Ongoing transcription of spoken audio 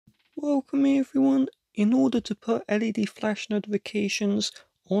Welcome everyone. In order to put LED flash notifications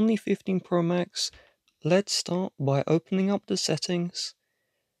on the 15 Pro Max, let's start by opening up the settings.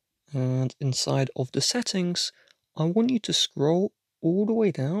 And inside of the settings, I want you to scroll all the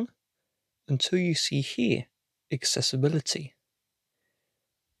way down until you see here, accessibility.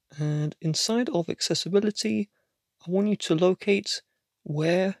 And inside of accessibility, I want you to locate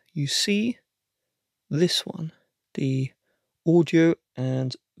where you see this one, the audio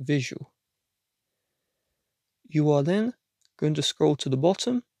and visual. You are then going to scroll to the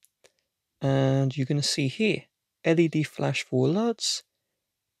bottom and you're going to see here LED flash for alerts.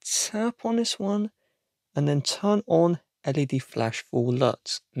 Tap on this one and then turn on LED flash for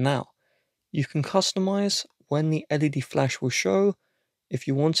alerts. Now you can customize when the LED flash will show. If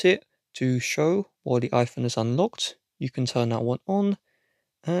you want it to show while the iPhone is unlocked, you can turn that one on,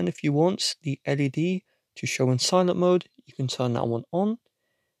 and if you want the LED to show in silent mode, you can turn that one on.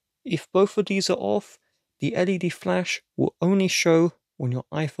 If both of these are off, the LED flash will only show when your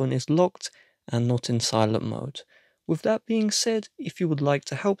iPhone is locked and not in silent mode. With that being said, if you would like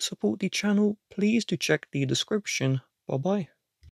to help support the channel, please do check the description. Bye bye.